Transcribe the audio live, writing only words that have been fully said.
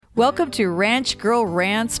Welcome to Ranch Girl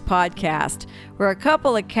Rants Podcast, where a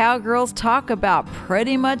couple of cowgirls talk about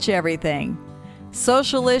pretty much everything.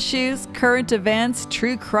 Social issues, current events,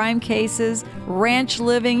 true crime cases, ranch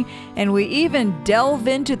living, and we even delve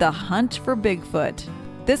into the hunt for Bigfoot.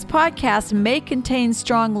 This podcast may contain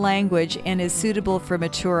strong language and is suitable for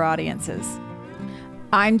mature audiences.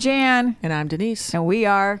 I'm Jan. And I'm Denise. And we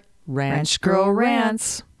are Ranch Girl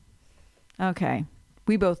Rants. Okay.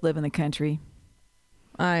 We both live in the country.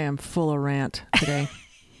 I am full of rant today.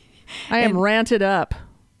 I am ranted up.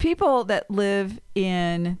 People that live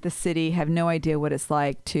in the city have no idea what it's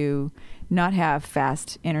like to not have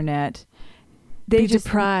fast internet. Be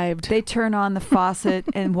deprived. They turn on the faucet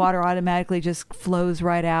and water automatically just flows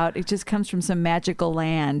right out. It just comes from some magical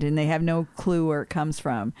land and they have no clue where it comes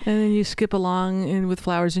from. And then you skip along in with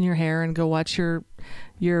flowers in your hair and go watch your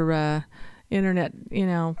internet,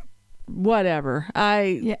 whatever.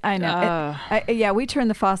 I know. We turned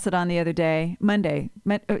the faucet on the other day, Monday.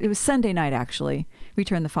 It was Sunday night, actually. We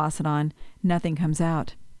turned the faucet on. Nothing comes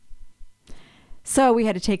out. So we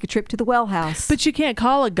had to take a trip to the well house. But you can't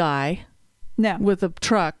call a guy with a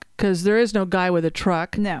truck because there is no guy with a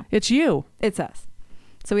truck. No. It's you. It's us.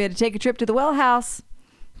 So we had to take a trip to the well house.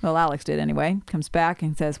 Well, Alex did anyway. Comes back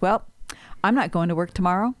and says, well, I'm not going to work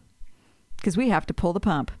tomorrow because we have to pull the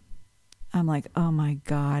pump. I'm like, oh my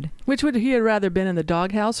God. Which would he had rather been, in the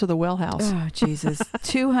doghouse or the well house? Oh, Jesus.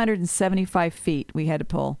 275 feet we had to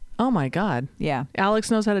pull. Oh my God. Yeah. Alex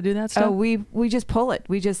knows how to do that stuff? Oh, we just pull it.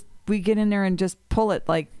 We get in there and just pull it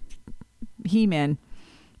like He-Man.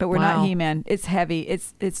 But we're not He-Man. It's heavy.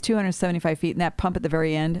 It's 275 feet. And that pump at the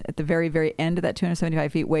very end, at the very, very end of that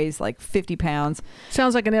 275 feet weighs like 50 pounds.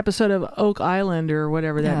 Sounds like an episode of Oak Island or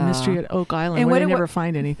whatever, that mystery at Oak Island where they never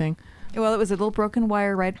find anything. Well, it was a little broken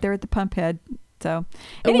wire right there at the pump head. So,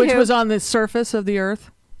 which was on the surface of the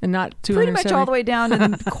earth and not 270. Pretty much all the way down to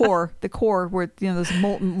the core where those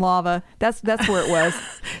molten lava. That's where it was.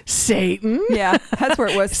 Satan. Yeah, that's where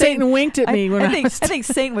it was. Satan winked at me when I think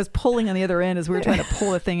Satan was pulling on the other end as we were trying to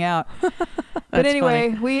pull the thing out. But anyway,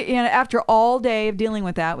 funny. we after all day of dealing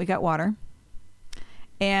with that, we got water,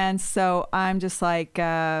 and so I'm just like,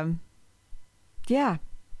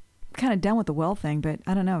 kind of done with the well thing, but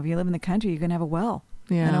I don't know. If you live in the country, you're gonna have a well.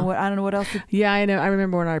 Yeah. I don't know what else. Yeah, I know. I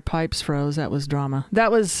remember when our pipes froze. That was drama. That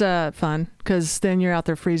was fun because then you're out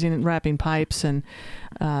there freezing and wrapping pipes and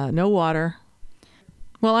no water.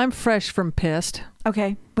 Well, I'm fresh from pissed.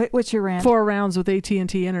 Okay, what's your rant? 4 rounds with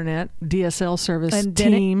AT&T Internet DSL service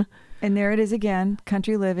team. And there it is again.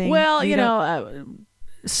 Country living. Well,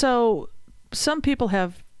 so some people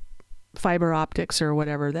have fiber optics or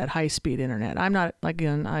whatever, that high-speed internet. I'm not,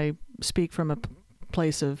 again, I speak from a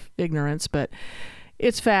place of ignorance, but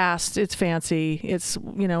it's fast, it's fancy, it's,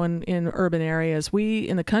 in urban areas. We,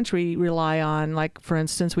 in the country, rely on, like, for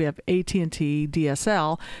instance, we have AT&T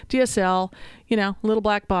DSL. DSL, little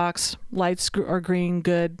black box, lights are green,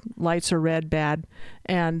 good, lights are red, bad,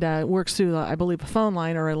 and works through, I believe, a phone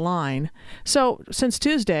line or a line. So since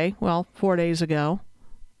Tuesday, 4 days ago,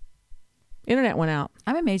 internet went out.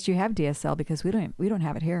 I'm amazed you have DSL because we don't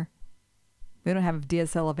have it here. We don't have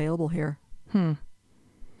DSL available here.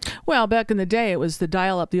 Well, back in the day, it was the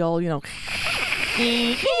dial-up, the old,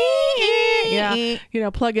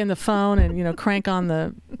 plug in the phone and, crank on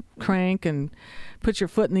the crank and put your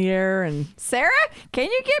foot in the air and... Sarah, can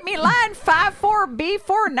you get me line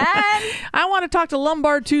 54B49? I want to talk to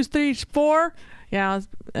Lombard 234. Yeah.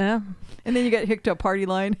 And then you got hooked to a party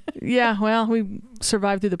line. Yeah, well, we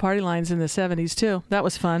survived through the party lines in the 70s, too. That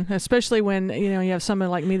was fun, especially when, you have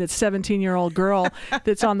someone like me that's 17-year-old girl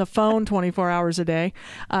that's on the phone 24 hours a day.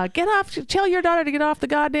 Get off, tell your daughter to get off the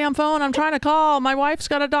goddamn phone. I'm trying to call. My wife's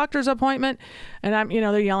got a doctor's appointment. And I'm,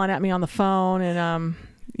 they're yelling at me on the phone. And,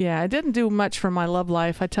 it didn't do much for my love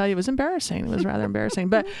life. I tell you, it was embarrassing. It was rather embarrassing.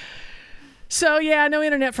 But... So, no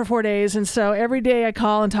internet for 4 days. And so every day I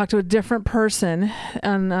call and talk to a different person.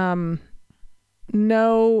 And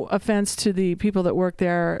no offense to the people that work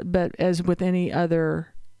there, but as with any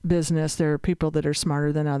other business, there are people that are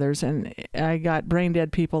smarter than others. And I got brain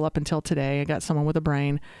dead people up until today. I got someone with a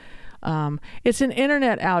brain. It's an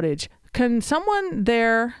internet outage. Can someone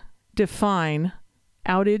there define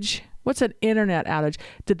outage? What's an internet outage?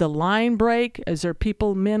 Did the line break? Is there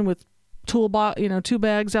men with two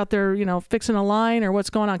bags out there, fixing a line, or what's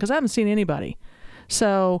going on? Because I haven't seen anybody.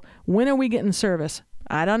 So when are we getting service?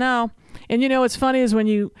 I don't know. And what's funny is when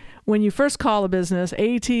you first call a business,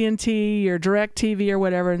 AT&T or DirecTV or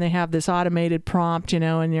whatever, and they have this automated prompt,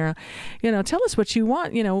 and you're, tell us what you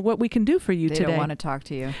want, what we can do for you today. They don't want to talk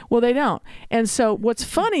to you. Well, they don't. And so what's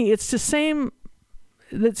funny, it's the same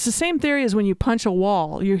theory as when you punch a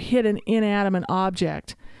wall, you hit an inanimate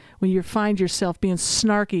object. when you find yourself being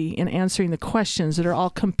snarky and answering the questions that are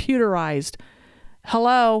all computerized.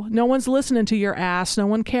 Hello, no one's listening to your ass. No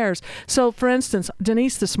one cares. So, for instance,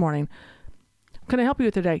 Denise this morning, can I help you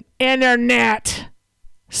with today? Internet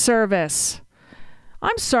service.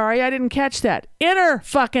 I'm sorry, I didn't catch that.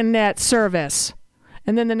 Fucking-net service.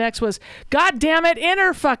 And then the next was, God damn it,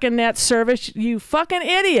 fucking-net service, you fucking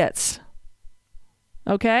idiots.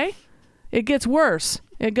 Okay? It gets worse.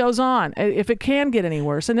 It goes on, if it can get any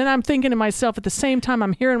worse. And then I'm thinking to myself, at the same time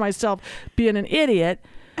I'm hearing myself being an idiot,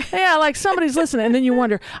 yeah, like somebody's listening. And then you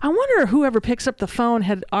wonder, I wonder whoever picks up the phone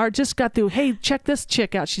just got through, hey, check this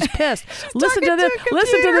chick out. She's pissed. Listen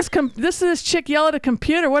to this chick yell at a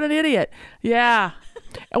computer. What an idiot. Yeah.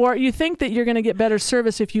 Or you think that you're going to get better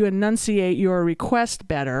service if you enunciate your request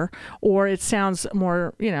better, or it sounds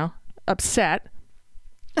more, upset.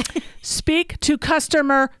 Speak to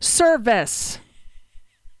customer service.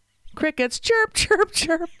 Crickets, chirp, chirp,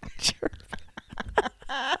 chirp, chirp.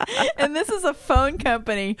 And this is a phone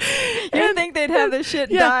company. You'd think they'd have this shit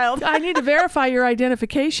dialed. I need to verify your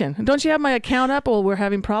identification. Don't you have my account up? Well, we're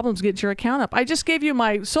having problems getting your account up. I just gave you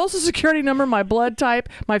my social security number, my blood type,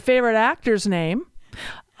 my favorite actor's name,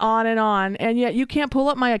 on, and yet you can't pull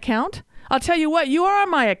up my account? I'll tell you what, you are on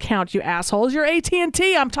my account, you assholes. You're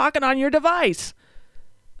AT&T. I'm talking on your device.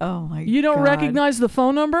 Oh my God. You don't recognize the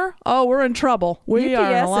phone number? Oh, we're in trouble. We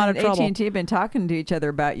are in a lot of trouble. AT&T have been talking to each other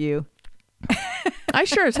about you. I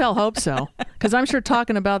sure as hell hope so, because I'm sure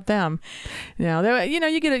talking about them. You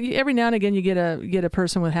get every now and again you get a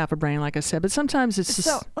person with half a brain, like I said, but sometimes it's just.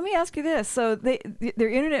 So let me ask you this: so their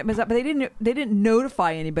internet was up, but they didn't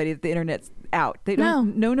notify anybody that the internet's out. They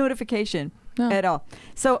don't no notification at all.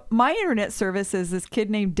 So my internet service is this kid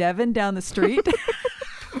named Devin down the street.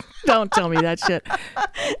 Don't tell me that shit.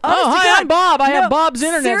 Hi, I'm Bob. I have Bob's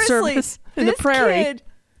internet service in the prairie. Kid,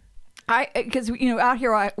 because out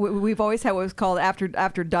here we've always had what was called after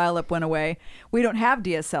dial-up went away, we don't have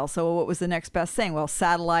DSL. So what was the next best thing? Well,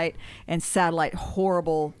 satellite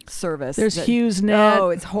horrible service. There's HughesNet. Oh,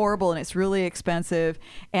 it's horrible and it's really expensive.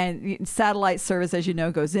 And satellite service, as you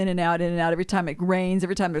know, goes in and out. Every time it rains,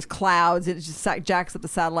 every time there's clouds, it just jacks up the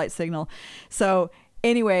satellite signal. So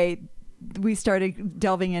anyway, we started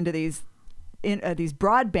delving into these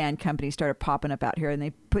broadband companies started popping up out here, and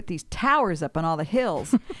they put these towers up on all the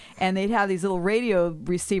hills and they'd have these little radio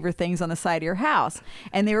receiver things on the side of your house,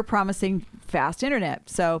 and they were promising fast internet.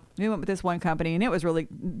 So we went with this one company, and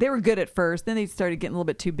they were good at first. Then they started getting a little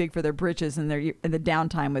bit too big for their britches, and the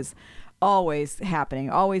downtime was always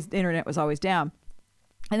happening. Internet was always down.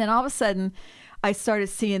 And then all of a sudden I started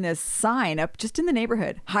seeing this sign up just in the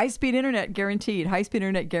neighborhood: high-speed internet guaranteed, high-speed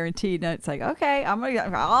internet guaranteed. And it's like, okay,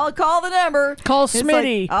 I'll call the number. Call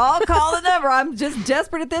Smitty. I'll call the number. I'm just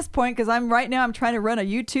desperate at this point because I'm trying to run a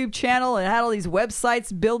YouTube channel and I had all these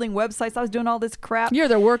websites, building websites. I was doing all this crap. You're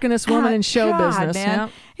the workingest woman in show business, man.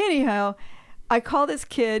 Yeah. Anyhow, I call this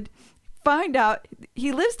kid, find out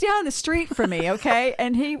he lives down the street from me, okay?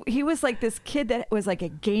 And he was like this kid that was like a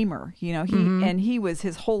gamer, and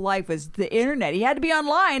his whole life was the internet. He had to be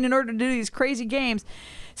online in order to do these crazy games.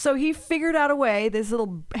 So he figured out a way, this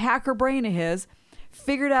little hacker brain of his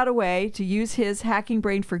figured out a way to use his hacking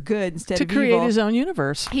brain for good instead of evil. To create his own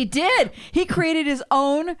universe. He did. He created his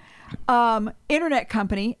own internet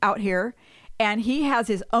company out here. And he has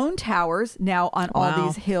his own towers now on all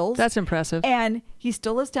these hills. That's impressive. And he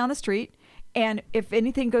still lives down the street. And if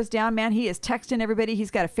anything goes down, man, he is texting everybody.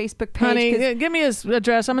 He's got a Facebook page. Honey, give me his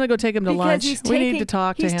address. I'm going to go take him to lunch. We need to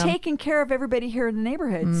talk to him. He's taking care of everybody here in the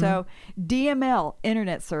neighborhood. So DML,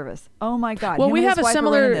 internet service. Oh, my God. Well, we have a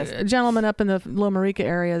similar gentleman up in the Loma Rica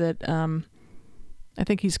area that I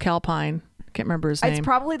think he's Calpine. Can't remember his name. It's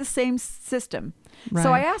probably the same system. Right.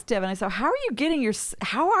 So I asked Devin, I said, how are you getting your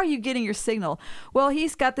signal? Well,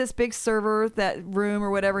 he's got this big server, that room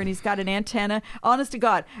or whatever, and he's got an antenna. Honest to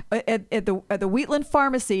God, at the Wheatland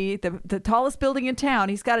Pharmacy, the tallest building in town,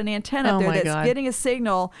 he's got an antenna up there that's getting a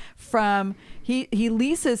signal from, he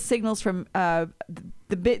leases signals from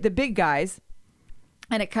the big guys.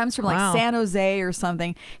 And it comes from like San Jose or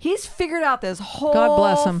something. He's figured out this whole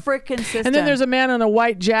freaking system. And then there's a man in a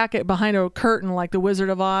white jacket behind a curtain like the Wizard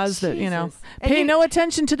of Oz that, pay no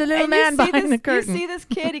attention to the little man behind the curtain. You see this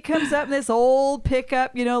kid, he comes up in this old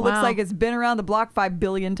pickup, looks like it's been around the block 5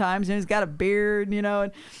 billion times. And he's got a beard,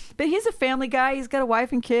 and But he's a family guy. He's got a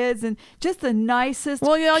wife and kids, and just the nicest.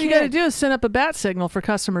 Well, all you got to kid. do is send up a bat signal for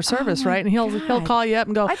customer service, my right? And he'll God. call you up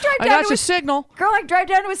and go, I drive I down got to your his- signal. Girl, I drive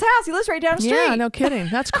down to his house. He lives right down the street. Yeah, no kidding.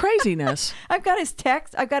 That's craziness. I've got his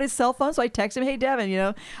text. I've got his cell phone, so I text him, "Hey,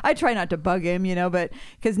 Devin, I try not to bug him, but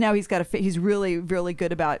because now he's really, really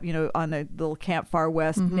good about, on the little Camp Far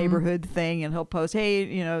West neighborhood thing, and he'll post,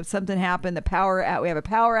 "Hey, something happened. We have a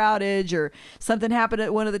power outage, or something happened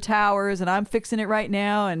at one of the towers, and I'm fixing it right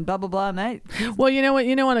now," and blah blah blah. And Well, you know what?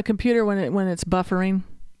 On a computer when it's buffering.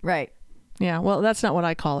 right. Yeah, well, that's not what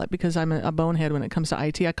I call it because I'm a bonehead when it comes to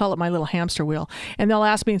IT. I call it my little hamster wheel. And they'll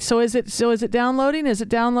ask me, "So is it downloading? Is it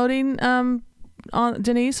downloading on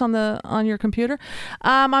Denise on your computer?"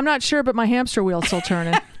 I'm not sure, but my hamster wheel's still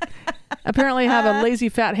turning. Apparently, I have a lazy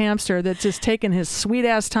fat hamster that's just taking his sweet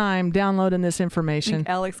ass time downloading this I information. think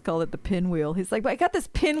Alex called it the pinwheel. He's like, "But I got this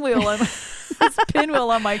pinwheel on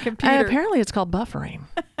my computer." And apparently, it's called buffering.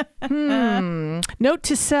 Note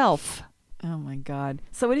to self. Oh my God!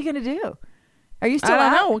 So what are you going to do? Are you still I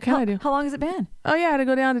don't out? know. What can I do? How long has it been? Oh yeah, I had to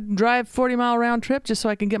go down and drive 40-mile round trip just so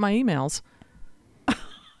I can get my emails.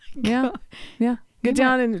 Yeah. Get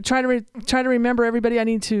down and try to remember everybody I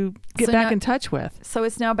need to get So back now- in touch with. So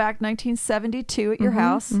it's now back 1972 at your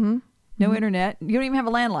house. No internet. You don't even have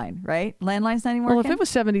a landline, right? Landline's not even working. Well, if it was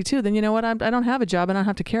 72, then you know what? I don't have a job and I don't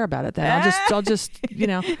have to care about it. Then I'll just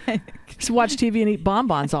just watch TV and eat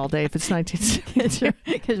bonbons all day if it's 1972.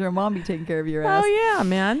 Because your mom be taking care of your ass. Oh yeah,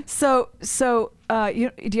 man. So do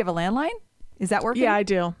you have a landline? Is that working? Yeah, I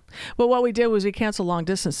do. Well, what we did was we canceled long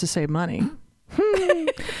distance to save money.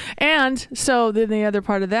 And so then the other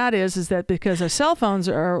part of that is that because our cell phones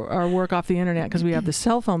are work off the internet because we have the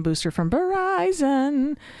cell phone booster from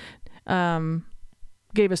Verizon,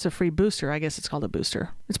 gave us a free booster. I guess it's called a booster.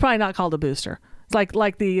 It's probably not called a booster. It's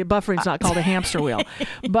like the buffering's not called a hamster wheel.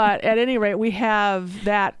 But at any rate, we have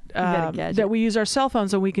that that we use our cell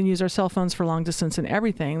phones, and we can use our cell phones for long distance and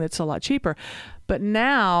everything. That's a lot cheaper. But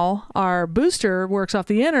now our booster works off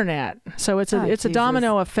the internet, so it's a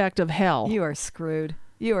domino effect of hell. You are screwed.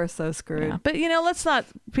 You are so screwed. Yeah. But let's not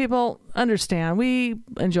people understand. We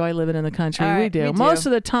enjoy living in the country. All right, we do. we do. Most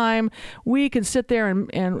of the time, we can sit there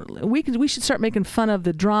and we should start making fun of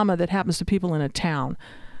the drama that happens to people in a town.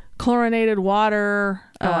 Chlorinated water.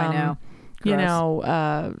 I know.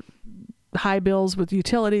 Gross. High bills with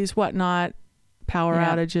utilities, whatnot, power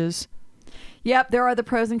outages. Yep, there are the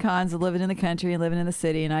pros and cons of living in the country and living in the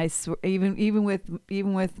city. And even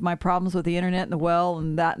with my problems with the internet and the well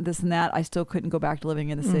and this and that, I still couldn't go back to living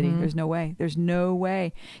in the city. There's no way. There's no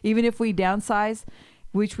way. Even if we downsize,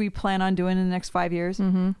 which we plan on doing in the next 5 years,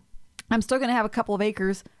 I'm still going to have a couple of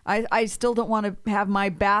acres. I still don't want to have my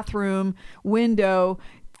bathroom window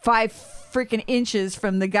 5 freaking inches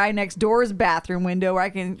from the guy next door's bathroom window where I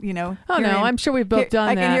can, Oh no, I'm sure we've both done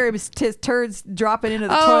that. I can hear his turds dropping into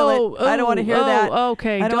the toilet. I don't want to hear that.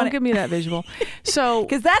 Okay, don't give me that visual. So,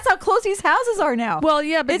 because that's how close these houses are now. Well,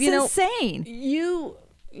 yeah, but it's insane. You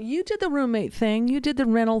did the roommate thing. You did the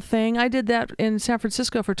rental thing. I did that in San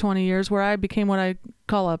Francisco for 20 years, where I became what I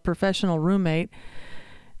call a professional roommate.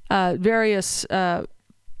 Various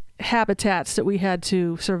habitats that we had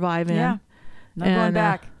to survive in. Yeah, not going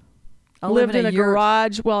back. I lived in a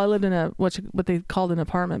garage. Well, I lived in what they called an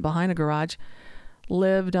apartment behind a garage.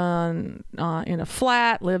 Lived in a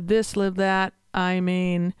flat. Lived this, lived that. I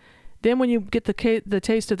mean, then when you get the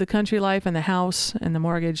taste of the country life and the house and the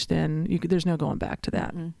mortgage, then there's no going back to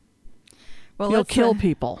that. Well, you'll kill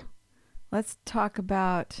people. Let's talk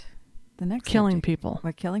about the next killing subject. people.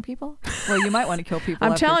 What, killing people? Well, you might want to kill people.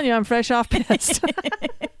 I'm telling you, I'm fresh off pissed.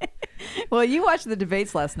 Well, you watched the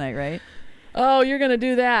debates last night, right? Oh, you're going to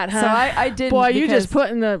do that, huh? So I didn't. Boy, you just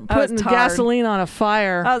putting the gasoline on a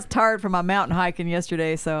fire. I was tired from my mountain hiking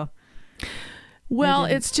yesterday, so. Well,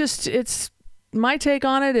 it's my take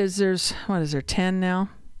on it is there's 10 now?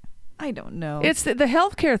 I don't know. It's the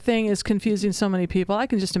healthcare thing is confusing so many people. I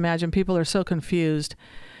can just imagine people are so confused.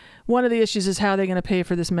 One of the issues is how they're going to pay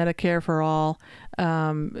for this Medicare for all.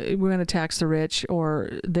 We're going to tax the rich, or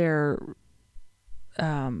their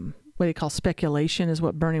what do you call speculation is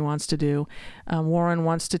what Bernie wants to do. Warren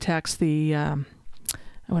wants to tax the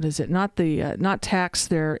what is it? Not tax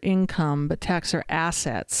their income, but tax their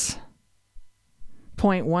assets.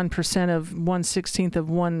 0.1% of 1/16 of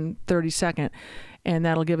 1/32, and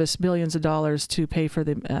that'll give us billions of dollars to pay for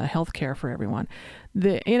the health care for everyone.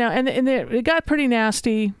 It got pretty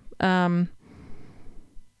nasty. Kamala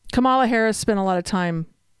Harris spent a lot of time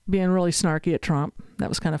being really snarky at Trump. That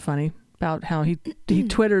was kind of funny about how he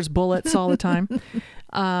twitters bullets all the time.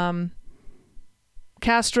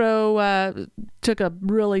 Castro took a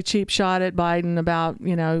really cheap shot at Biden about,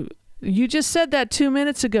 You just said that 2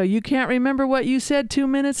 minutes ago. You can't remember what you said 2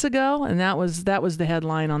 minutes ago? And that was the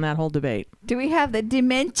headline on that whole debate. Do we have the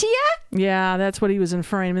dementia? Yeah, that's what he was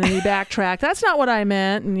inferring. And then he backtracked. That's not what I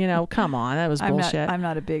meant. And, come on. That was bullshit.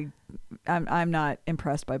 I'm not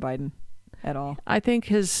impressed by Biden at all. I think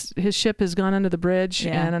his ship has gone under the bridge.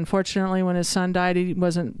 Yeah. And unfortunately, when his son died, he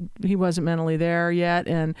wasn't mentally there yet.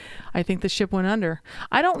 And I think the ship went under.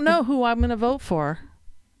 I don't know who I'm going to vote for.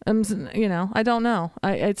 I don't know.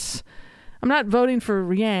 I'm not voting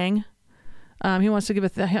for Yang. He wants to give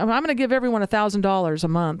I'm going to give everyone $1,000 a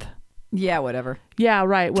month. Yeah, whatever. Yeah,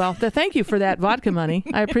 right. Well, thank you for that vodka money.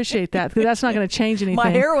 I appreciate that. Because that's not going to change anything. My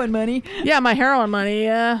heroin money. Yeah, my heroin money.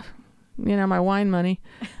 My wine money.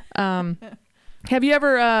 Have you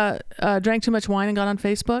ever drank too much wine and got on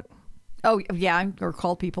Facebook? Oh yeah, or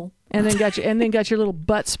called people. And then got your little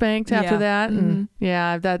butt spanked after that. Mm-hmm. And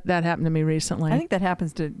yeah, that happened to me recently. I think that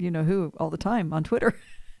happens to who all the time on Twitter.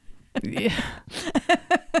 Yeah.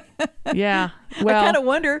 Yeah. Well, I kind of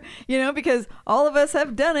wonder, because all of us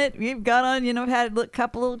have done it. We've got on, had a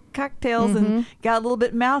couple little cocktails and got a little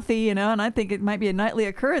bit mouthy, and I think it might be a nightly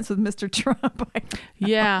occurrence with Mr. Trump.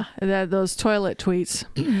 Yeah, those toilet tweets.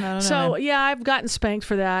 I don't know, So man. yeah, I've gotten spanked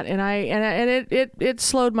for that, and it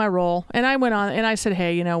slowed my roll. And I went on and I said,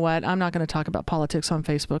 hey, you know what? I'm not going to talk about politics on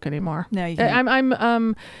Facebook anymore. No, you can't.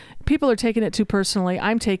 I'm people are taking it too personally.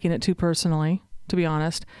 I'm taking it too personally, to be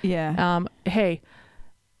honest. Yeah. Hey,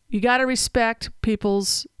 you got to respect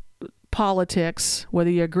people's politics, whether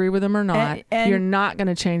you agree with them or not. And you're not going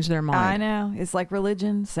to change their mind. I know. It's like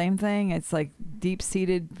religion, same thing. It's like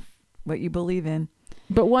deep-seated what you believe in.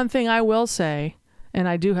 But one thing I will say, and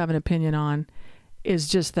I do have an opinion on, is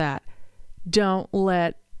just that. Don't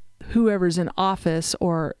let whoever's in office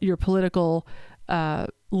or your political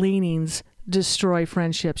leanings destroy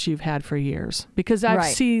friendships you've had for years. Because I've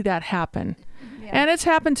seen that happen. And it's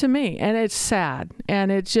happened to me, and it's sad.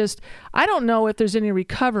 And it's just, I don't know if there's any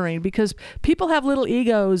recovering, because people have little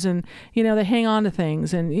egos and, they hang on to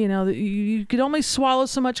things. And, you could only swallow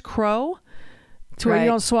so much crow to where you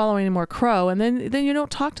don't swallow any more crow. And then you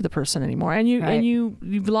don't talk to the person anymore. And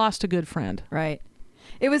you've lost a good friend. Right.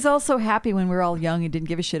 It was also happy when we were all young and didn't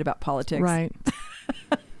give a shit about politics. Right.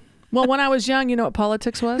 Well, when I was young, you know what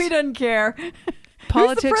politics was? We didn't care.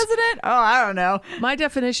 Politics. Who's the president? Oh, I don't know. My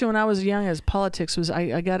definition when I was young as politics was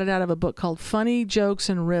I got it out of a book called Funny Jokes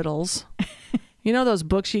and Riddles. You know those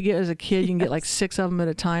books you get as a kid? You can get like 6 of them at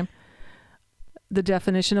a time. The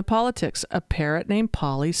definition of politics: a parrot named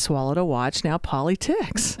Polly swallowed a watch. Now Polly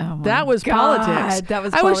ticks. Oh my that was God, politics. that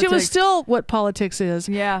was I wish it was politics. still what politics is.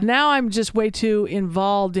 Yeah. Now I'm just way too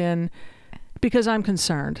involved in, because I'm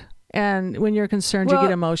concerned. And when you're concerned, you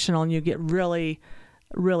get emotional and you get really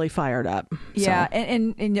fired up. Yeah, So.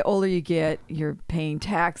 and the older you get, you're paying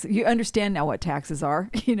tax. You understand now what taxes are.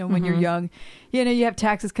 When you're young, you have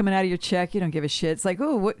taxes coming out of your check. You don't give a shit. It's like,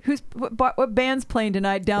 oh, what band's playing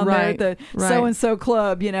tonight down there at the so and so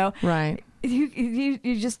club? Right. You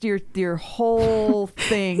just your whole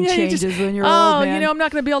thing Yeah, changes when you're old, man. I'm not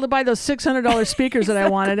going to be able to buy those $600 speakers that I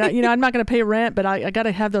wanted. I'm not going to pay rent, but I got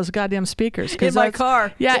to have those goddamn speakers. In my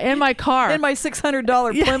car. Yeah, in my car. In my $600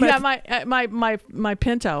 Plymouth. Yeah, my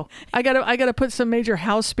Pinto. I got to put some major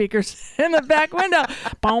house speakers in the back window.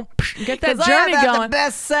 Boom, get that 'Cause journey I have going. the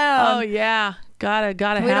best sound. Oh yeah, gotta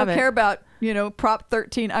we have don't it. care about Prop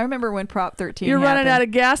 13. I remember when Prop 13 You're running happened. out of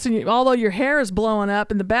gas, and although your hair is blowing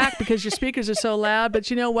up in the back because your speakers are so loud, but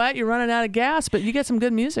you know what? You're running out of gas, but you get some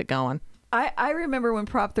good music going. I remember when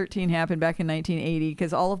Prop 13 happened back in 1980,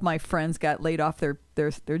 because all of my friends got laid off their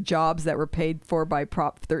jobs that were paid for by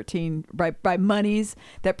Prop 13, by monies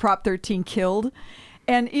that Prop 13 killed.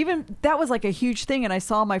 And even that was like a huge thing. And I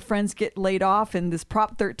saw my friends get laid off in this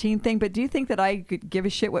Prop 13 thing. But do you think that I could give a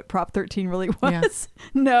shit what Prop 13 really was? Yeah.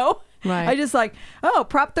 No. Right. I just like, oh,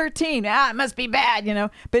 Prop 13. It must be bad,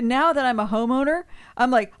 But now that I'm a homeowner, I'm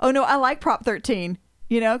like, oh, no, I like Prop 13.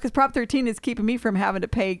 Because Prop 13 is keeping me from having to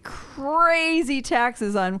pay crazy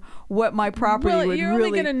taxes on what my property would you're really...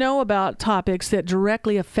 only going to know about topics that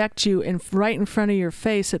directly affect you right in front of your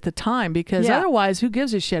face at the time, because otherwise, who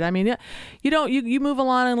gives a shit? I mean, you move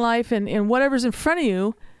along in life, and whatever's in front of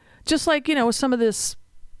you, just like, with some of this,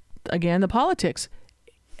 again, the politics,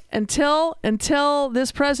 until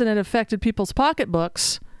this president affected people's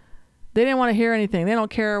pocketbooks, they didn't want to hear anything. They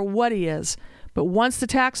don't care what he is. But once the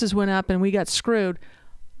taxes went up and we got screwed,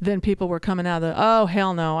 then people were coming out of oh,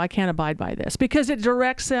 hell no, I can't abide by this, because it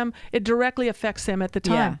directly affects them at the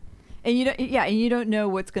time. Yeah. And you don't know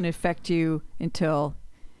what's going to affect you until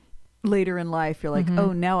later in life. You're like,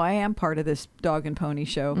 oh, now I am part of this dog and pony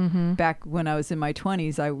show. Back when I was in my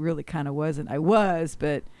 20s, I really kind of wasn't. I was,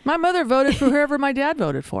 but my mother voted for whoever my dad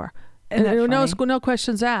voted for. Isn't that funny? No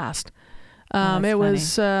questions asked. that's it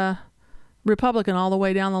was Republican all the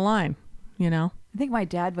way down the line, I think my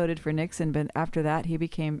dad voted for Nixon, but after that,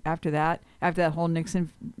 after that whole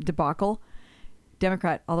Nixon debacle,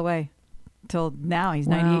 Democrat all the way. Till now, he's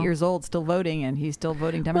 98 years old, still voting, and he's still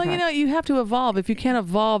voting Democrat. Well, you have to evolve. If you can't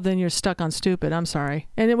evolve, then you're stuck on stupid. I'm sorry.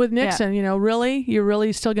 And with Nixon, really? You're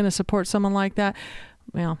really still going to support someone like that?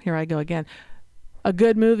 Well, here I go again. A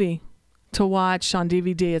good movie to watch on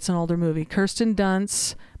DVD. It's an older movie. Kirsten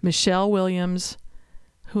Dunst, Michelle Williams.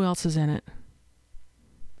 Who else is in it?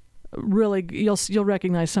 Really, you'll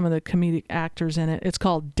recognize some of the comedic actors in it. It's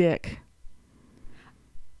called Dick.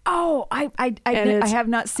 Oh, I have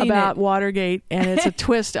not seen it. About Watergate, and it's a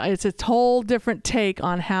twist. It's a whole different take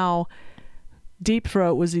on how Deep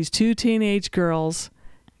Throat was these two teenage girls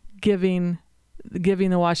giving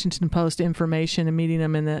the Washington Post information and meeting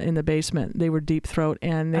them in the basement. They were Deep Throat,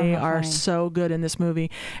 and they are so good in this movie.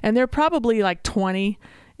 And they're probably like 20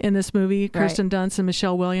 in this movie, Kirsten Dunst and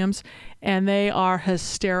Michelle Williams, and they are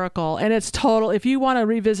hysterical. And it's total. If you want to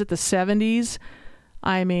revisit the 70s.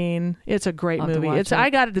 I mean, it's a great movie. I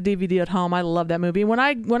got it the DVD at home. I love that movie. When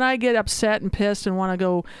I get upset and pissed and want to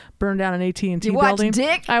go burn down an AT&T building,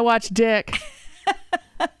 Dick? I watch Dick.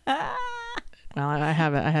 Well, I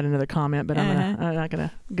had another comment, but I'm not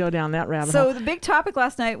gonna go down that rabbit hole. So the big topic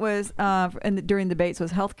last night was, during the debates,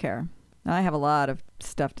 was healthcare. Now, I have a lot of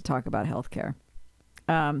stuff to talk about healthcare.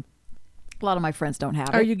 A lot of my friends don't have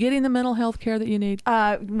it. Are you getting the mental health care that you need?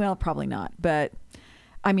 Well, probably not, but.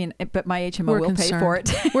 I mean, but my HMO will pay for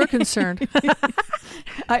it. We're concerned.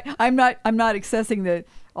 I'm not accessing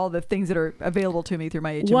all the things that are available to me through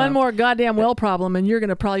my HMO. One more goddamn well problem, and your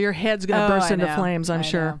head's gonna burst into flames. I'm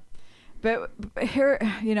sure. But here,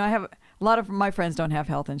 I have a lot of my friends don't have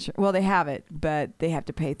health insurance. Well, they have it, but they have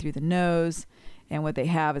to pay through the nose, and what they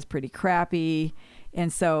have is pretty crappy.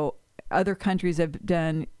 And so other countries have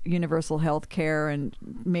done universal health care and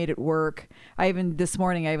made it work. This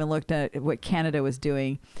morning I even looked at what Canada was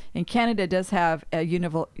doing. And Canada does have a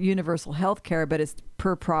universal health care, but it's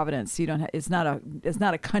per province. It's not a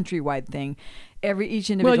countrywide thing. Each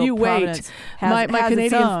individual province has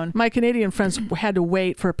its own. My Canadian friends had to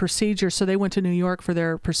wait for a procedure, so they went to New York for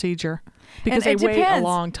their procedure because they wait a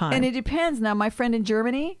long time. And it depends. Now, my friend in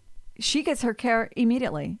Germany, she gets her care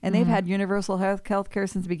immediately, and they've had universal health care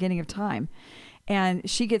since the beginning of time, and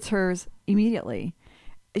she gets hers immediately.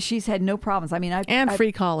 She's had no problems. I mean, I've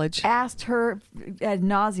free college. Asked her ad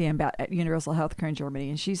nauseum about universal health care in Germany,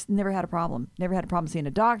 and she's never had a problem. Never had a problem seeing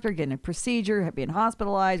a doctor, getting a procedure, being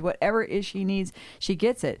hospitalized, whatever it is she needs, she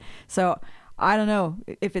gets it. So I don't know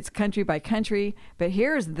if it's country by country, but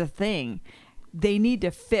here's the thing: they need to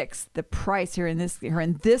fix the price here in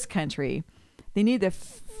this country. They need to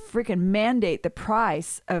freaking mandate the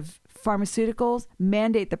price of pharmaceuticals,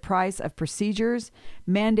 mandate the price of procedures,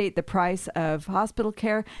 mandate the price of hospital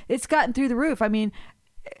care. It's gotten through the roof. I mean,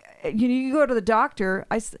 you go to the doctor.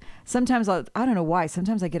 I don't know why.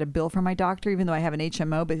 Sometimes I get a bill from my doctor, even though I have an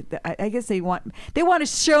HMO. But I guess they want to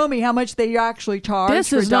show me how much they actually charge.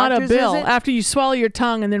 This is not a bill. Visit. After you swallow your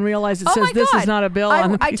tongue and then realize it says this is not a bill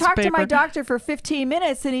on the piece of paper. I talked to my doctor for 15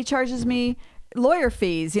 minutes, and he charges me lawyer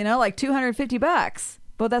fees, like $250.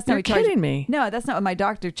 Well, that's not. You're kidding me. No, that's not what my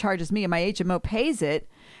doctor charges me, and my HMO pays it.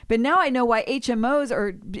 But now I know why HMOs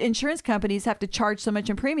or insurance companies have to charge so much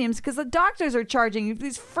in premiums, because the doctors are charging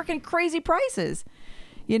these freaking crazy prices.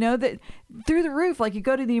 That through the roof. Like, you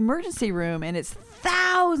go to the emergency room and it's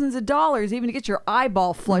thousands of dollars even to get your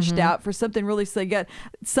eyeball flushed out for something really. So you got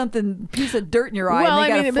something piece of dirt in your eye, and they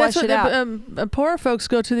got to flush it out. Poor folks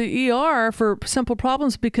go to the ER for simple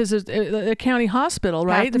problems because it's a county hospital,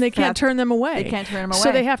 right? And they can't turn them away. They can't turn them away.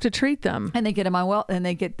 So they have to treat them. And they get them on and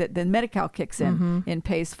they get the Medi-Cal kicks in and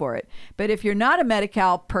pays for it. But if you're not a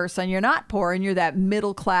Medi-Cal person, you're not poor, and you're that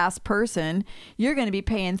middle class person, you're going to be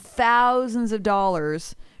paying thousands of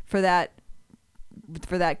dollars for that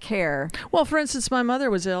care. Well, for instance, my mother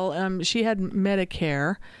was ill. She had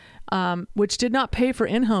Medicare, which did not pay for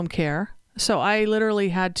in-home care. So I literally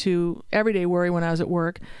had to every day worry when I was at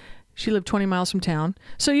work. She lived 20 miles from town.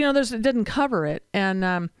 So, it didn't cover it.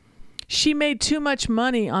 And she made too much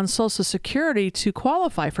money on Social Security to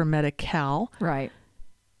qualify for Medi-Cal. Right.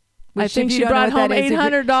 I think she brought home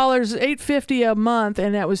 $800, $850 a month,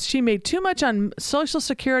 and she made too much on Social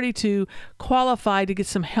Security to qualify to get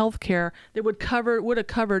some health care that would have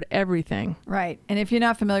covered everything. Right. And if you're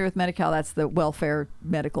not familiar with Medi-Cal, that's the welfare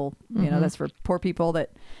medical, that's for poor people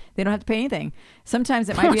that they don't have to pay anything. Sometimes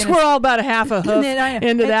it might be. We're all about a half a hoof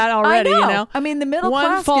into that already, I mean, the middle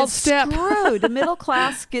class gets screwed. The middle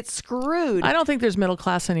class gets screwed. I don't think there's middle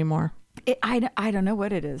class anymore. I don't know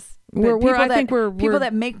what it is. I think we're people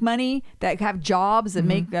that make money, that have jobs, that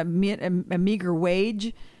make a meager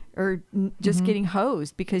wage, are just getting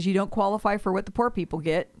hosed because you don't qualify for what the poor people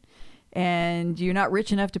get, and you're not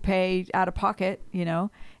rich enough to pay out of pocket, you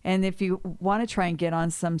know. And if you want to try and get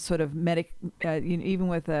on some sort of even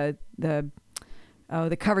with the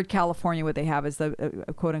Covered California, what they have is the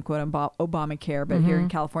quote unquote Obamacare, but here in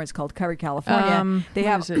California it's called Covered California. They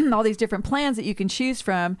have all these different plans that you can choose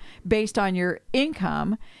from based on your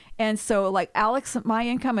income. And so like Alex, my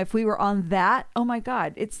income, if we were on that, oh my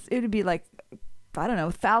God, it would be like, I don't know,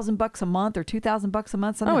 $1,000 a month or $2,000 a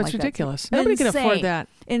month. Something like it's ridiculous. That. Nobody can afford that.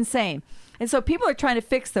 Insane. And so people are trying to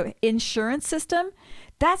fix the insurance system.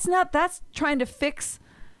 That's trying to fix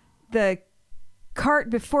the cart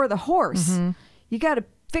before the horse. You got to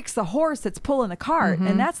fix the horse that's pulling the cart.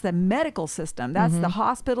 And that's the medical system. That's the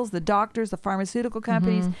hospitals, the doctors, the pharmaceutical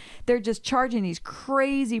companies. They're just charging these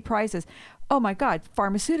crazy prices. Oh my God,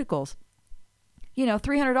 pharmaceuticals. You know,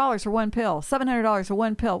 $300 for one pill, $700 for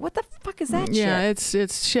one pill. What the fuck is that shit? Yeah,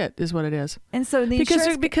 it's shit is what it is. And so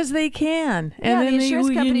because they can. And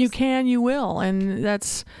then you will. And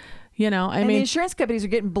that's, you know, I mean, the insurance companies are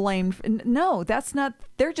getting blamed. No, that's not.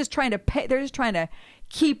 They're just trying to pay. They're just trying to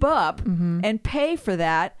keep up and pay for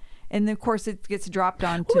that. And then, of course, it gets dropped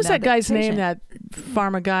on. What was that guy's name? That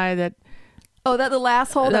pharma guy that. Oh, that little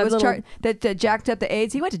asshole that jacked up the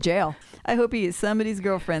AIDS. He went to jail. I hope he is somebody's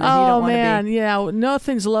girlfriend. That he don't want to be. Yeah,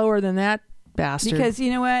 nothing's lower than that bastard. Because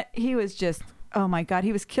you know what? He was just. Oh my God,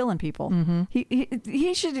 he was killing people.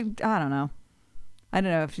 He should. I don't know. I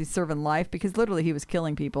don't know if he's serving life because literally he was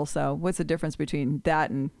killing people. So what's the difference between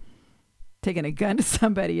that and taking a gun to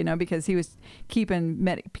somebody? You know, because he was keeping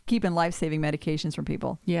life-saving medications from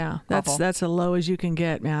people. Yeah, that's as low as you can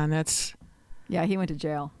get, man. Yeah, he went to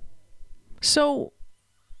jail. So,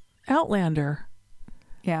 Outlander.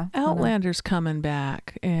 Yeah. Outlander's coming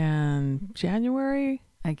back in January.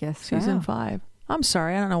 I guess Season 5. I'm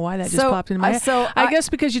sorry, I don't know why that just popped into my head. I guess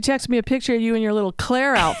because you texted me a picture of you in your little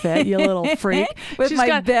Claire outfit, you little freak. With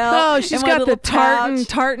my belt. She's got the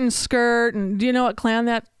tartan skirt, and do you know what clan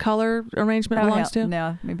that color arrangement belongs to?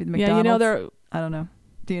 No, maybe the McDonald's. Yeah, you know they're. I don't know.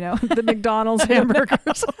 Do you know the McDonald's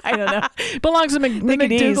hamburgers? I don't know. Belongs to the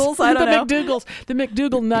McDougal's. I don't know. The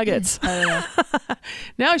McDougal nuggets. I don't know.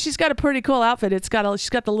 No, she's got a pretty cool outfit. She's got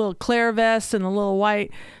the little Claire vest and the little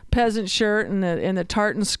white peasant shirt and the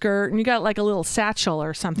tartan skirt, and you got like a little satchel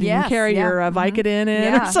or something. Yes, you can carry your Vicodin in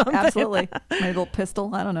it or something. Absolutely. My little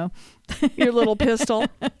pistol. I don't know. Your little pistol.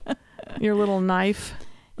 Your little knife.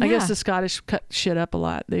 I guess the Scottish cut shit up a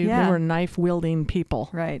lot. They were knife wielding people.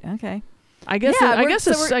 Right. Okay. I guess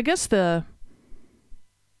the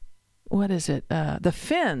what is it? The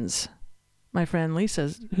Finns. My friend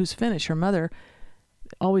Lisa, who's Finnish, her mother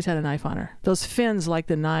always had a knife on her. Those Finns like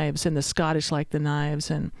the knives, and the Scottish like the knives,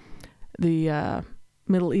 and the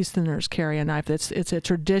Middle Easterners carry a knife. It's a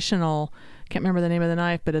traditional. Can't remember the name of the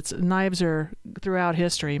knife, but knives are throughout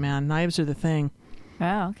history, man. Knives are the thing.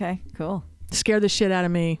 Oh, okay, cool. Scare the shit out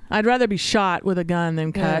of me. I'd rather be shot with a gun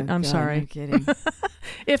than cut. I'm sorry. No kidding.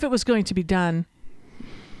 If it was going to be done.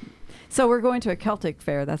 So we're going to a Celtic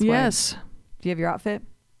fair. That's yes. Why. Do you have your outfit?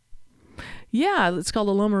 Yeah, it's called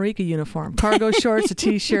a Lomarica uniform. Cargo shorts, a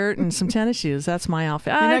t-shirt, and some tennis shoes. That's my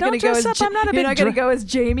outfit. I'm not going to go as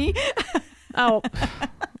Jamie. Oh,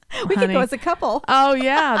 we could go as a couple. Oh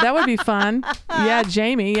yeah, that would be fun. Yeah,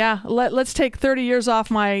 Jamie. Yeah, let's take 30 years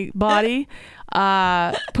off my body.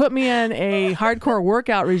 Put me in a hardcore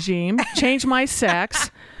workout regime. Change my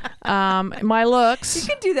sex. My looks. You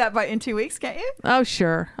can do that in 2 weeks, can't you? Oh,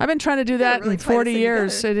 sure. I've been trying to do that in 40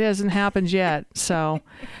 years. It hasn't happened yet. So,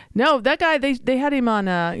 no, that guy, they had him on,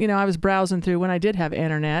 I was browsing through when I did have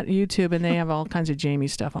internet, YouTube, and they have all kinds of Jamie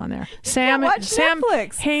stuff on there. Sam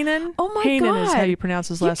Netflix. Hainan. Oh, my Hainan God. is how you pronounce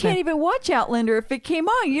his last name. You can't even watch Outlander if it came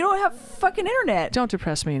on. You don't have fucking internet. Don't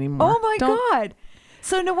depress me anymore. Oh, my God.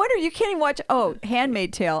 So no wonder you can't even watch. Oh,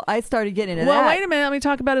 Handmaid's Tale. I started getting into that. Well, wait a minute. Let me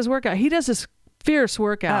talk about his workout. He does this fierce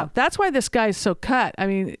workout. Oh. That's why this guy's so cut. I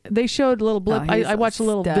mean, they showed a little blip. I watched a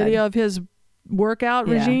little video of his workout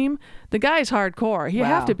regime. The guy's hardcore. You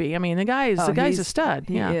have to be. I mean, the guy's a stud.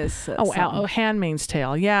 He is. Handmaid's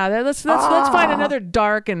Tale. Yeah, let's find another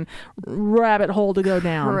dark and rabbit hole to go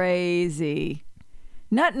down. Crazy.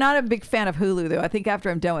 Not a big fan of Hulu, though. I think after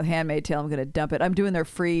I'm done with Handmaid's Tale, I'm going to dump it. I'm doing their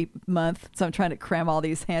free month, so I'm trying to cram all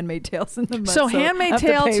these Handmaid's Tales in the month. So Handmaid's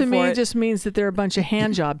Tale to me just means that they're a bunch of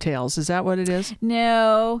hand job tales. Is that what it is?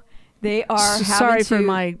 No, they are. Sorry for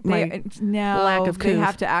my lack of They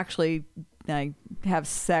have to actually have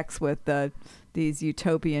sex with the these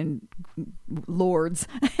utopian lords.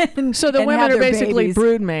 So the women are basically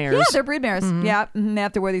broodmares. Yeah, they're broodmares. Yeah, they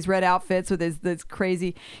have to wear these red outfits with this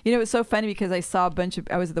crazy. You know, it's so funny because I saw a bunch of.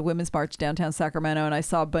 I was at the Women's March downtown Sacramento, and I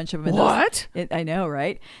saw a bunch of them. I know,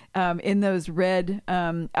 right? In those red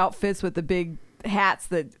outfits with the big hats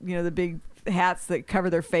that the big hats that cover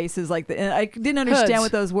their faces, and I didn't understand Hoods.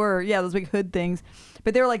 what those were. Yeah, those big hood things.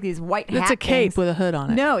 But they were like these white hats. It's a cape with a hood on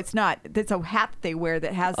it. No, it's not. It's a hat that they wear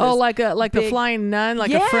that has. Like a flying nun,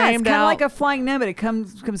 like a framed kind out. of like a flying nun, but it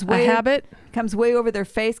comes way a habit. Comes way over their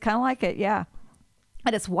face, kind of like it. Yeah,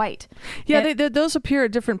 and it's white. Yeah, those appear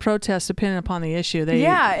at different protests depending upon the issue. But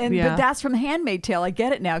that's from The Handmaid's Tale. I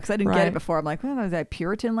get it now because I didn't get it before. I'm like, well, are that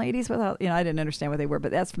Puritan ladies without? I didn't understand what they were, but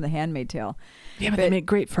that's from The Handmaid's Tale. Yeah, but they make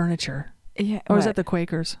great furniture. Yeah, or is that the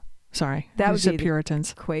Quakers? Sorry, that was the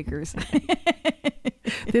Puritans. Quakers.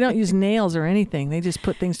 They don't use nails or anything. They just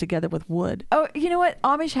put things together with wood. Oh, you know what?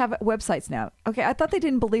 Amish have websites now. Okay, I thought they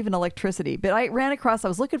didn't believe in electricity, but I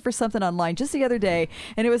was looking for something online just the other day,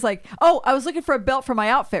 and it was like, I was looking for a belt for my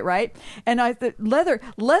outfit, right? And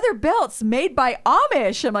leather belts made by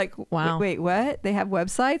Amish. I'm like, wow. Wait, what? They have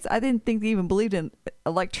websites? I didn't think they even believed in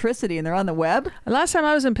electricity, and they're on the web? Last time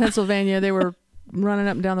I was in Pennsylvania, they were running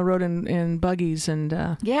up and down the road in buggies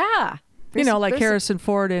and yeah. Like Harrison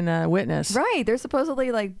Ford in Witness. Right. They're supposedly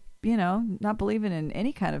not believing in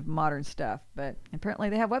any kind of modern stuff, but apparently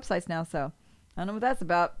they have websites now, so I don't know what that's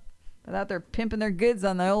about. But out there pimping their goods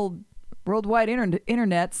on the old worldwide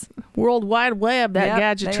internets. World Wide Web, that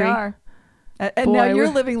gadgetry. They are. And now you're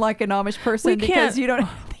living like an Amish person because you don't...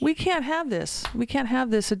 We can't have this. We can't have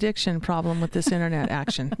this addiction problem with this internet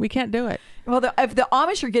action. We can't do it. Well, if the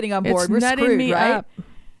Amish are getting on board, it's we're nutting screwed, me right? Up.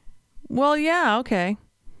 Well, yeah, okay.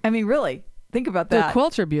 I mean, really, think about that. The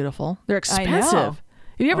quilts are beautiful. They're expensive. I know.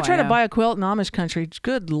 If you ever try to buy a quilt in Amish country,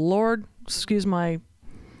 good Lord, excuse my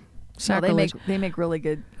sacrilege. No, they make really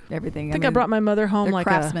good everything. I think I brought my mother home like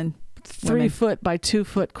craftsmen, a 3 foot by 2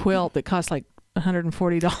 foot quilt that cost like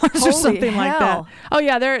 $140 or something like that. Oh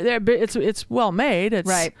yeah, it's well made. It's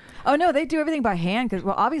right. Oh no, they do everything by hand because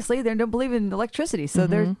obviously they don't believe in electricity, so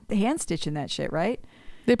they're hand stitching that shit, right?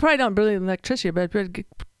 They probably don't believe in electricity, but it'd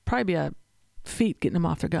probably be a feat getting them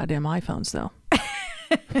off their goddamn iPhones, though.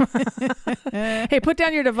 Hey, put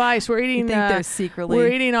down your device. We're eating. They're secretly.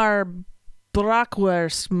 We're eating our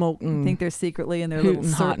bratwurst smoking. I think they're secretly in their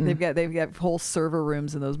little. They've got whole server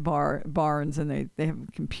rooms in those barns, and they have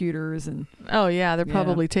computers and. Oh yeah, they're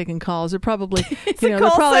probably taking calls. They're probably they're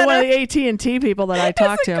probably one of the AT&T people that I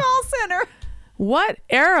talk to. It's a call center. What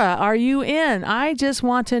era are you in? I just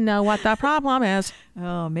want to know what the problem is.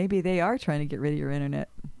 Oh, maybe they are trying to get rid of your internet.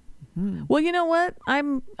 Well, you know what?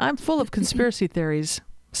 I'm full of conspiracy theories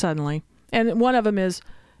suddenly. And one of them is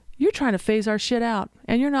you're trying to phase our shit out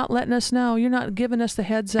and you're not letting us know. You're not giving us the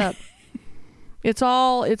heads up. It's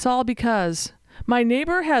all because my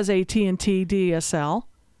neighbor has AT&T DSL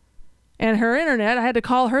and her internet, I had to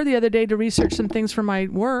call her the other day to research some things for my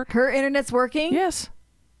work. Her internet's working? Yes.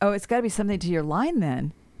 Oh, it's got to be something to your line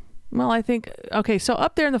then. Well, I think, okay, so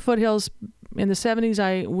up there in the foothills in the 70s,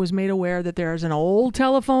 I was made aware that there's an old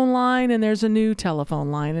telephone line and there's a new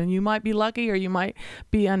telephone line. And you might be lucky or you might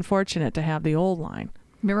be unfortunate to have the old line.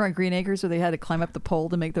 Remember on Green Acres where they had to climb up the pole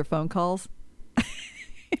to make their phone calls?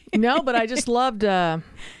 No, but I just loved Zsa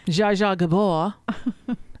Zsa Gabor.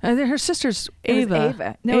 And her sister's Ava.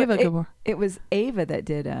 Ava. No, Ava Gabor. It was Ava that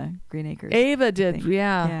did Green Acres. Ava did,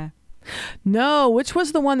 yeah. No, which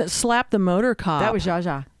was the one that slapped the motor cop? That was Zsa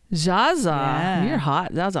Zsa. Zaza. Yeah. You're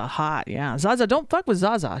hot. Zaza hot. Yeah. Zaza, don't fuck with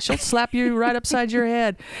Zaza. She'll slap you right upside your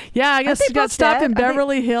head. Yeah, I guess she got stopped in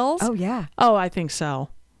Beverly Hills. Oh, yeah. Oh, I think so.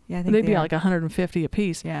 Yeah, I think they'd be like 150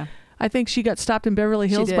 apiece. Yeah. I think she got stopped in Beverly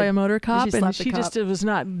Hills by a motor cop, and she just was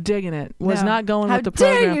not digging it. Was not going with the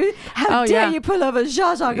program. How dare you pull over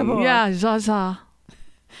Zsa Zsa Gabor? Yeah, Zaza.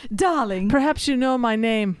 Darling. Perhaps you know my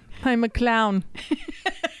name. I'm a clown.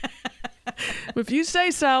 If you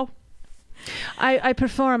say so. I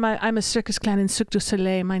perform. I'm a circus clown in Cirque du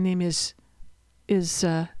Soleil. My name is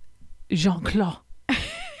Jean-Claude.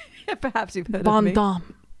 Perhaps you've heard of me.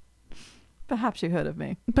 Damme. Perhaps you've heard of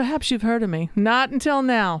me. Perhaps you've heard of me. Not until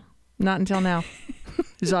now. Not until now.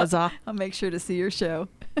 Zaza. I'll make sure to see your show.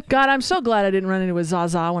 God, I'm so glad I didn't run into a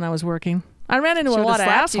Zaza when I was working. I ran into a lot of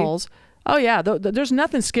assholes. Oh yeah, there's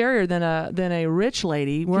nothing scarier than a rich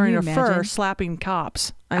lady wearing a fur slapping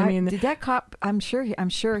cops. I mean, did that cop? I'm sure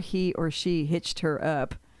he or she hitched her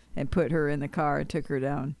up and put her in the car and took her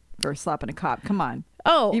down for slapping a cop. Come on.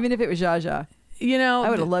 Oh, even if it was Zsa Zsa. You know, I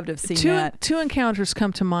would have loved to have seen that. Two encounters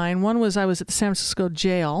come to mind. One was I was at the San Francisco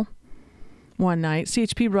jail one night.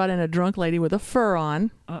 CHP brought in a drunk lady with a fur on.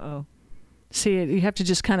 Uh-oh. see it. You have to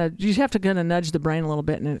just kind of nudge the brain a little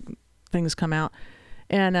bit, and things come out.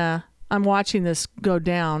 And I'm watching this go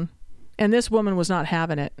down, and this woman was not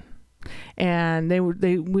having it. And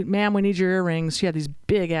ma'am, we need your earrings. She had these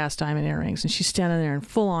big ass diamond earrings, and she's standing there in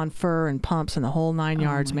full on fur and pumps and the whole 9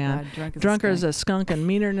 yards, man. God, drunker as a skunk and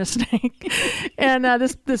meaner than a snake. And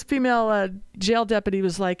this female jail deputy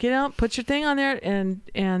was like, put your thing on there, and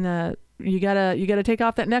you gotta take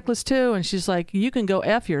off that necklace too. And she's like, you can go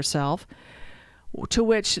F yourself. To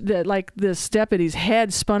which this deputy's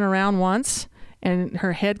head spun around once, and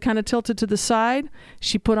her head kind of tilted to the side.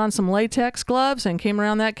 She put on some latex gloves and came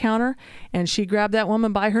around that counter, and she grabbed that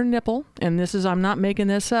woman by her nipple, and I'm not making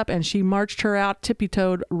this up, and she marched her out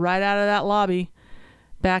tippy-toed right out of that lobby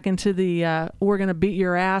back into the we're going to beat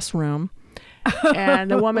your ass room. And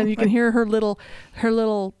the woman, you can hear her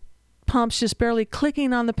little pumps just barely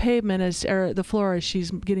clicking on the pavement or the floor as she's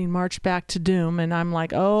getting marched back to doom. And I'm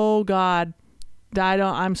like, oh God, I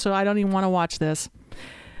don't even want to watch this.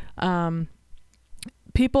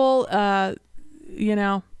 People,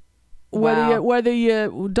 whether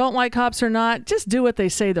you don't like cops or not, just do what they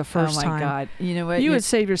say the first time. Oh my God. You know what? You would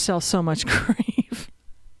save yourself so much grief.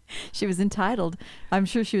 She was entitled. I'm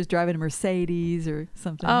sure she was driving a Mercedes or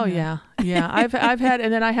something. Oh yeah. I've had,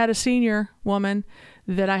 and then I had a senior woman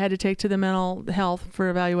that I had to take to the mental health for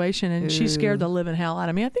evaluation, and she scared the living hell out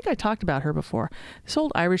of me. I think I talked about her before. This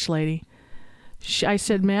old Irish lady. I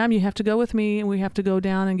said, ma'am, you have to go with me, and we have to go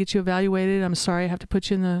down and get you evaluated. I'm sorry, I have to put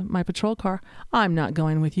you in my patrol car. I'm not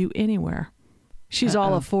going with you anywhere. She's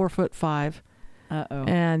all of 4'5",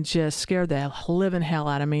 and just scared the living hell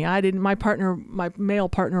out of me. My male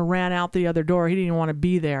partner ran out the other door. He didn't even want to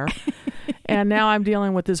be there. And now I'm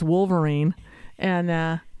dealing with this Wolverine,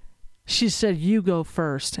 and she said, you go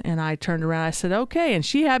first. And I turned around. I said, okay. And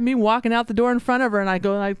she had me walking out the door in front of her. And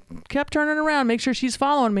I kept turning around, make sure she's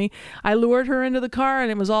following me. I lured her into the car,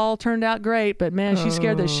 and it was all turned out great. But man, she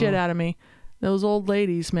scared the shit out of me. Those old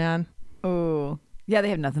ladies, man. Oh, yeah, they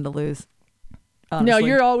have nothing to lose. Honestly. No,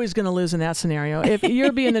 you're always going to lose in that scenario. If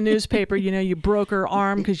you're being the newspaper, you broke her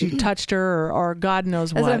arm because you touched her, or God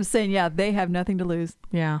knows what. That's what I'm saying. Yeah, they have nothing to lose.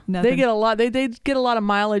 Yeah, nothing. They get a lot. They get a lot of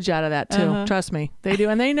mileage out of that too. Trust me, they do,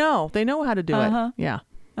 and they know how to do it. Yeah.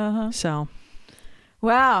 So.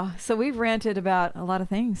 Wow. So we've ranted about a lot of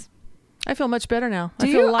things. I feel much better now.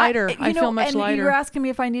 I feel lighter. I feel much lighter. You were asking me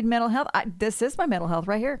if I need mental health. This is my mental health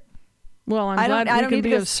right here. Well, I'm glad we can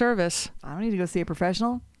be of service. I don't need to go see a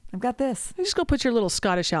professional. I've got this. You just go put your little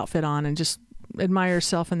Scottish outfit on and just admire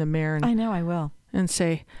yourself in the mirror. And, I know I will. And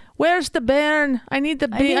say, "Where's the bairn? I need the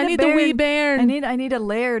wee bairn. I need a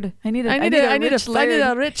laird. I need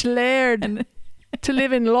a rich laird to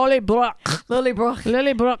live in Lillybrook,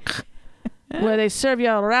 where they serve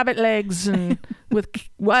you rabbit legs and with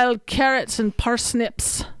wild carrots and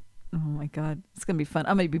parsnips." Oh my God, it's gonna be fun.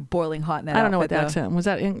 I'm gonna be boiling hot in that. I don't know what the accent was.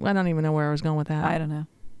 I don't even know where I was going with that. I don't know.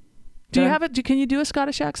 Do you have it? Can you do a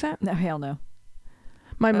Scottish accent? No, hell no.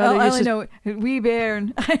 My mother used to know wee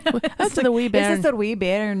bairn. That's the wee bairn. This is the wee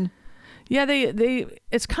bairn. Yeah,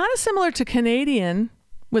 it's kind of similar to Canadian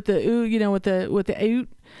with the ooh, with the oot.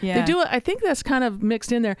 Yeah. They do it. I think that's kind of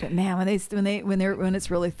mixed in there. But man, when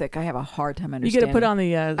it's really thick, I have a hard time understanding. You got to put on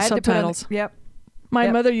the subtitles. Yep.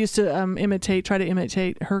 My mother used to try to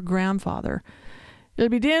imitate her grandfather. It'll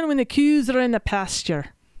be done when the cows are in the pasture,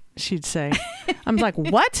 she'd say. I'm like,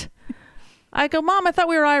 what? I go, Mom, I thought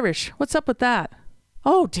we were Irish. What's up with that?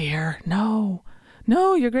 Oh, dear. No,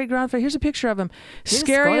 your great-grandfather. Here's a picture of him.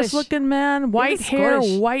 Scariest looking man, white hair,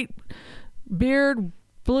 white beard,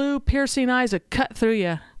 blue piercing eyes that cut through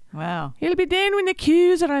you. Wow. He'll be done when the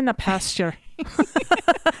cows are in the pasture.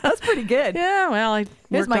 That's pretty good. Yeah, well,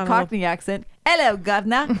 here's my Cockney accent. Hello,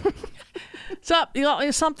 governor. What's up? You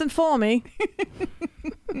got something for me?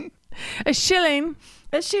 A shilling.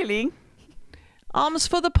 A shilling. Alms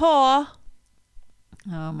for the poor.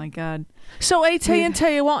 Oh my God. So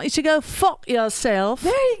AT&T want you to go fuck yourself.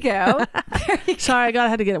 There you go. Sorry, I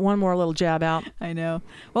had to get one more little jab out. I know.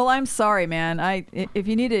 Well, I'm sorry, man. If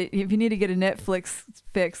you need to get a Netflix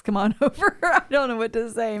fix, come on over. I don't know what to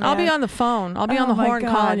say, man. I'll be on the phone. I'll be on the horn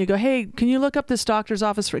calling you. Go, hey, can you look up this doctor's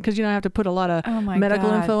office? Because I have to put a lot of medical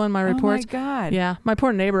info in my reports. Oh my God. Yeah, my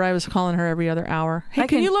poor neighbor. I was calling her every other hour. Hey,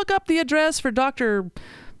 can you look up the address for Dr.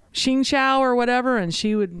 Xing Xiao or whatever? And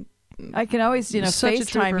she would. I can always,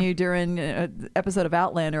 FaceTime you during an episode of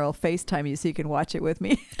Outlander. I'll FaceTime you so you can watch it with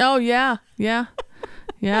me. Oh yeah.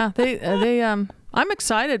 They I'm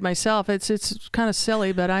excited myself. It's kind of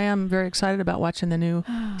silly, but I am very excited about watching the new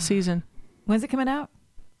season. When's it coming out?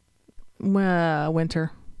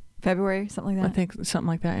 Winter. February, something like that. I think something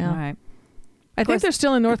like that. Yeah. All right. I think they're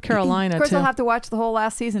still in North Carolina, Of course, too. I'll have to watch the whole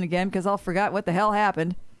last season again because I'll forgot what the hell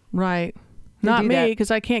happened. Right. They Not do me, that.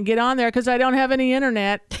 because I can't get on there because I don't have any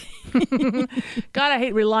internet. God, I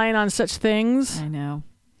hate relying on such things. I know.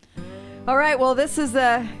 All right. Well, this has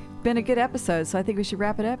been a good episode, so I think we should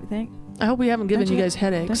wrap it up, I think. I hope we haven't given Don't you you- guys Don't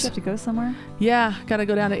headaches. you have to go somewhere? Yeah, got to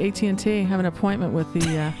go down to AT&T, have an appointment with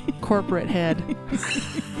the corporate head,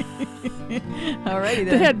 All righty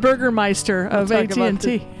the then. head burgermeister of We'll talk about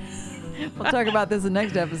AT&T. We'll talk about this in the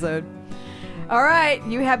next episode. All right.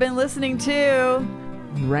 You have been listening to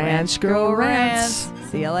Ranch Girl Rants.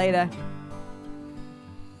 See you later.